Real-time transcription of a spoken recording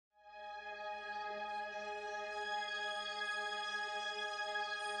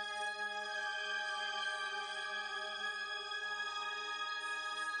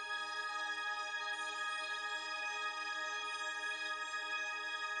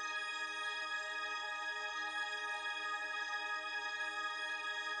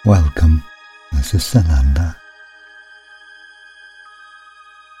Welcome, this is Sananda.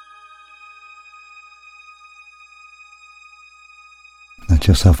 Let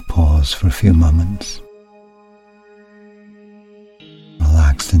yourself pause for a few moments,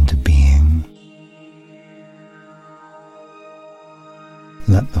 relax into being.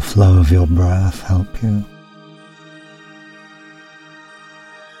 Let the flow of your breath help you.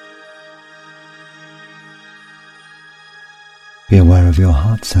 Be aware of your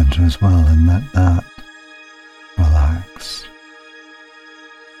heart center as well, and let that relax.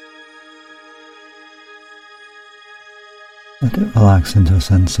 Let it relax into a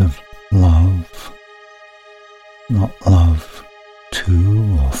sense of love, not love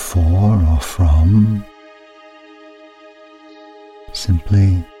to or for or from,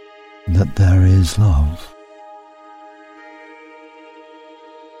 simply that there is love.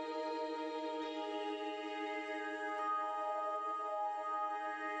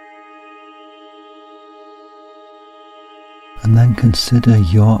 And then consider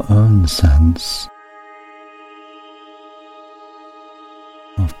your own sense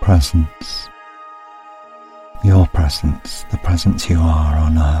of presence, your presence, the presence you are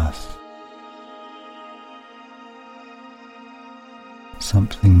on earth.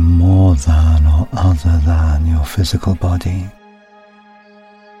 Something more than or other than your physical body.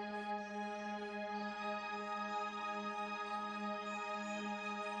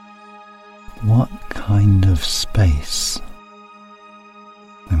 What kind of space?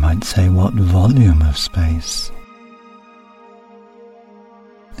 We might say, what volume of space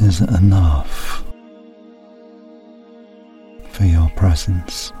is enough for your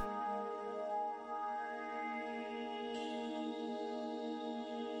presence?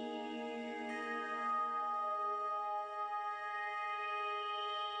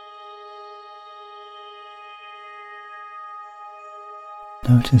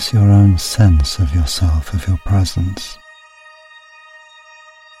 Notice your own sense of yourself, of your presence.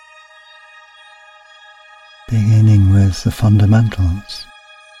 Beginning with the fundamentals.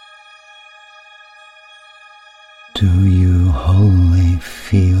 Do you wholly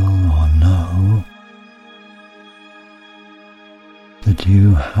feel or know that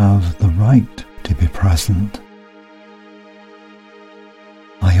you have the right to be present?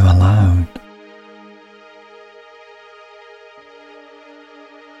 Are you allowed?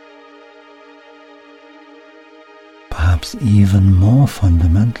 Perhaps even more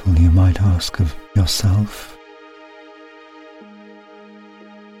fundamental, you might ask of yourself,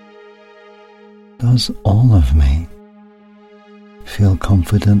 does all of me feel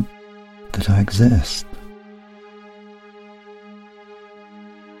confident that I exist?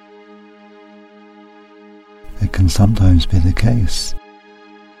 It can sometimes be the case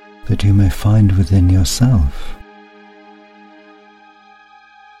that you may find within yourself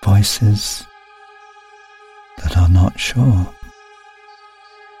voices that are not sure,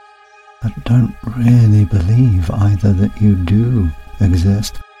 that don't really believe either that you do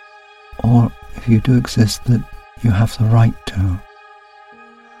exist, or if you do exist, that you have the right to.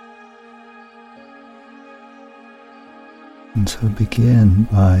 And so begin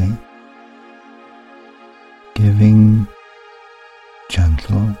by giving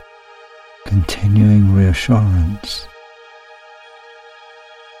gentle, continuing reassurance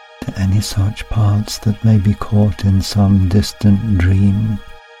to any such parts that may be caught in some distant dream,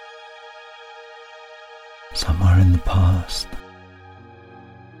 somewhere in the past,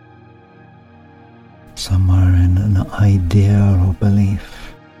 somewhere in an idea or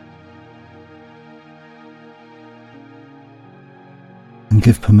belief. And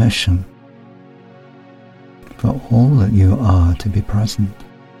give permission for all that you are to be present,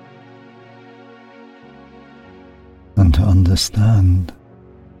 and to understand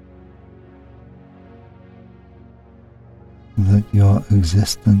that your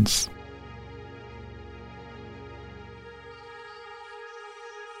existence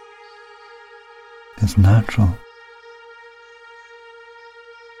is natural,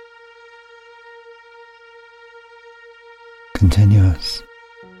 continuous,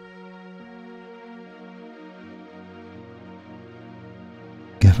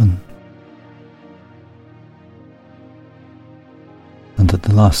 given, and that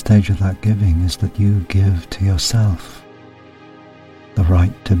the last stage of that giving is that you give to yourself the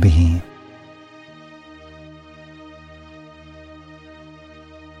right to be.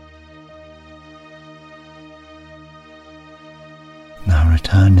 Now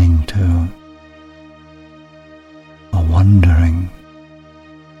returning to or wondering,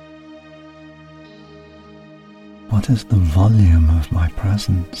 what is the volume of my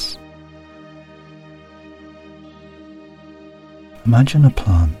presence? Imagine a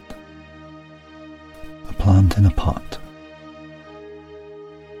plant in a pot,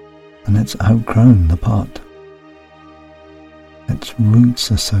 and it's outgrown the pot. Its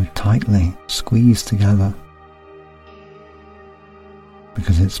roots are so tightly squeezed together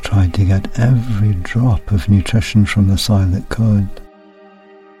because it's tried to get every drop of nutrition from the soil it could,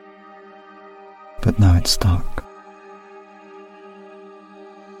 but now it's stuck.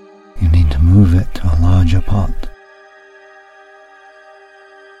 You need to move it to a larger pot.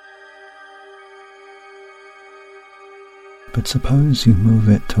 But suppose you move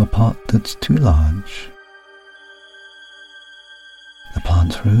it to a pot that's too large. The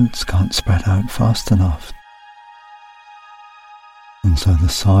plant's roots can't spread out fast enough, and so the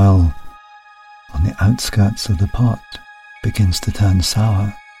soil on the outskirts of the pot begins to turn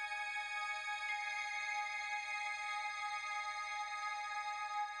sour.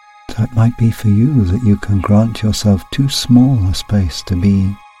 So it might be for you that you can grant yourself too small a space to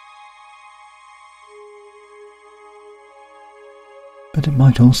be. But it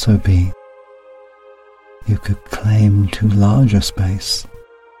might also be you could claim too large a space.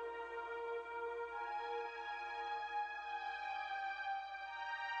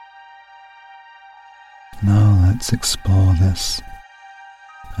 Now let's explore this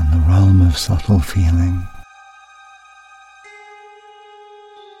in the realm of subtle feeling.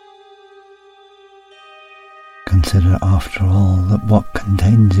 Consider, after all, that what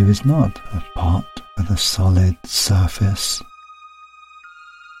contains you is not a pot with a solid surface,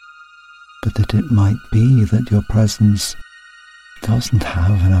 but that it might be that your presence doesn't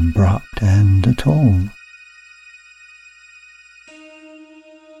have an abrupt end at all,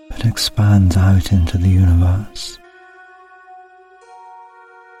 but expands out into the universe.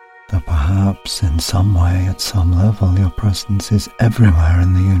 That perhaps in some way, at some level, your presence is everywhere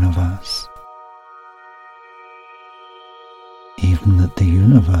in the universe. Even that the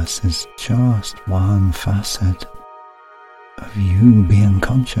universe is just one facet of you being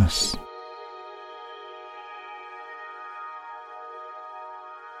conscious.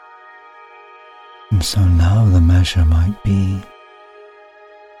 And so now the measure might be,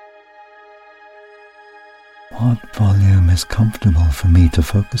 what volume is comfortable for me to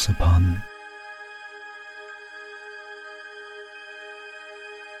focus upon?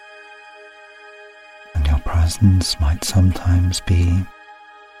 And your presence might sometimes be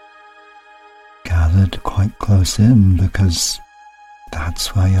gathered quite close in because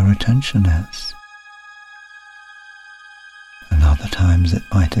that's where your attention is. And other times it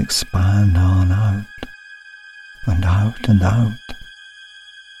might expand on out and out and out,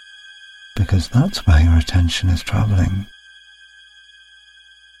 because that's where your attention is traveling.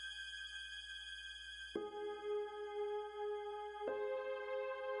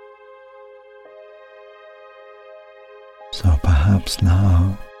 So perhaps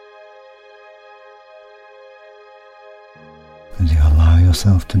now, as you allow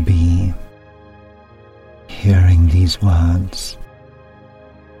yourself to be hearing these words,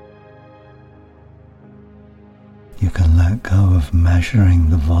 you can let go of measuring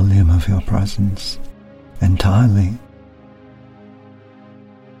the volume of your presence entirely.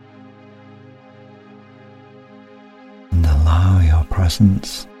 And allow your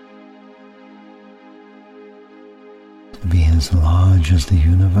presence to be as large as the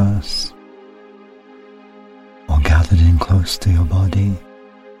universe, or gathered in close to your body,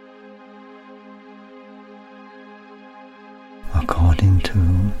 according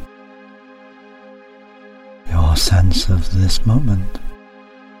to your sense of this moment.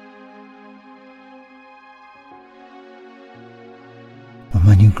 And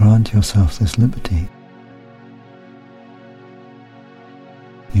when you grant yourself this liberty,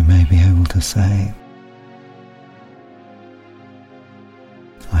 you may be able to say,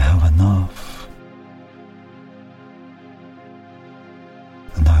 I have enough,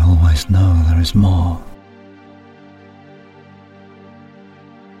 and I always know there is more.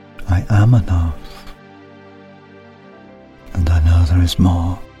 I am enough, and I know there is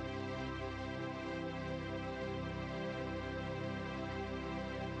more.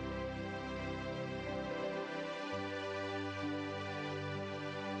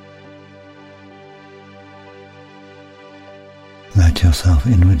 Let yourself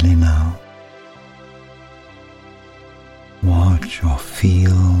inwardly now watch or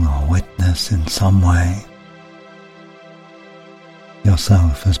feel or witness in some way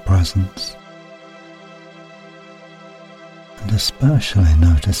yourself as presence, and especially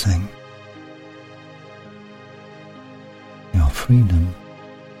noticing your freedom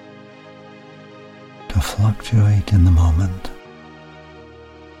to fluctuate in the moment.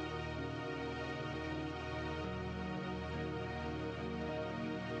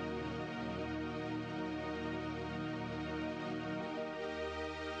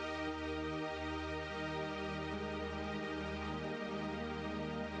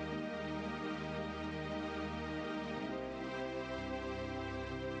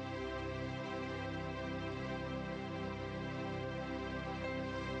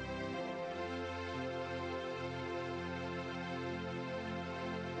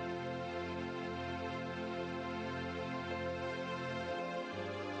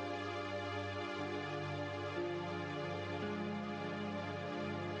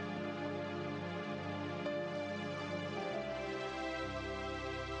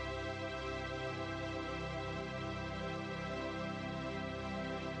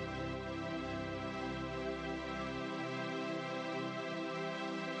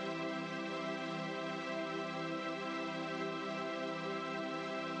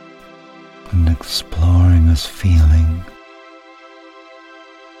 and exploring as feeling.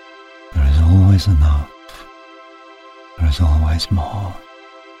 There is always enough. There is always more.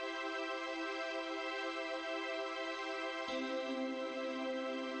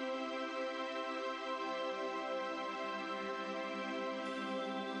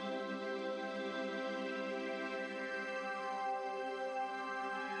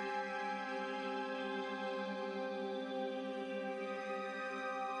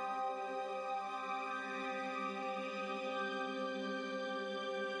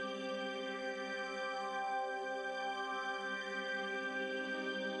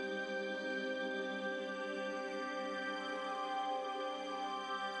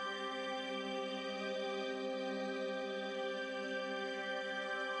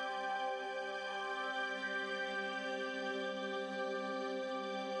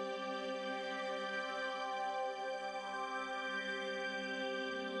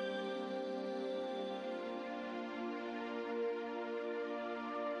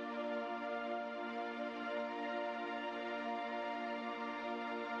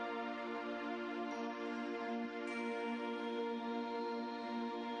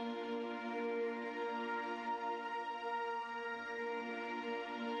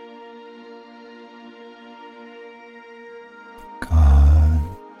 Good.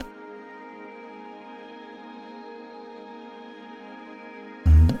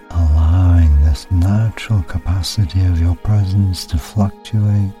 And allowing this natural capacity of your presence to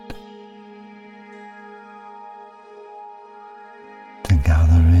fluctuate, to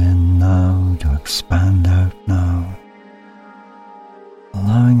gather in now, to expand out now,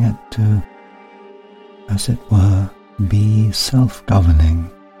 allowing it to, as it were, be self-governing.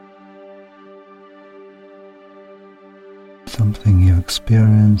 Something you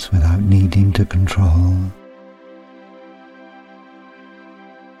experience without needing to control.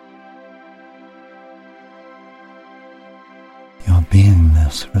 Your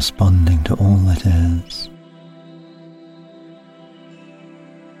beingness responding to all that is.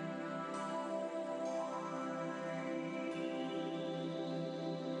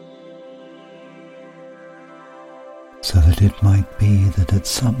 So that it might be that at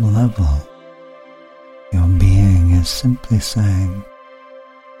some level your being is simply saying,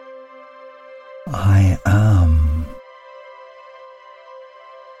 I am,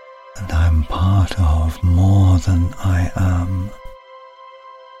 and I'm part of more than I am.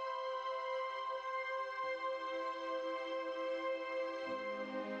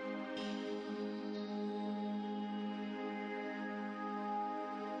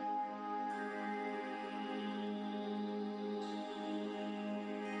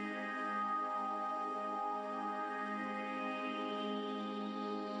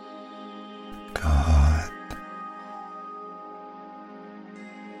 Good.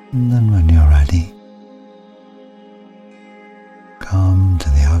 And then when you're ready, come to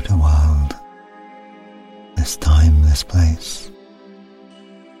the outer world, this time, this place,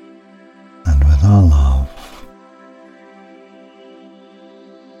 and with our love,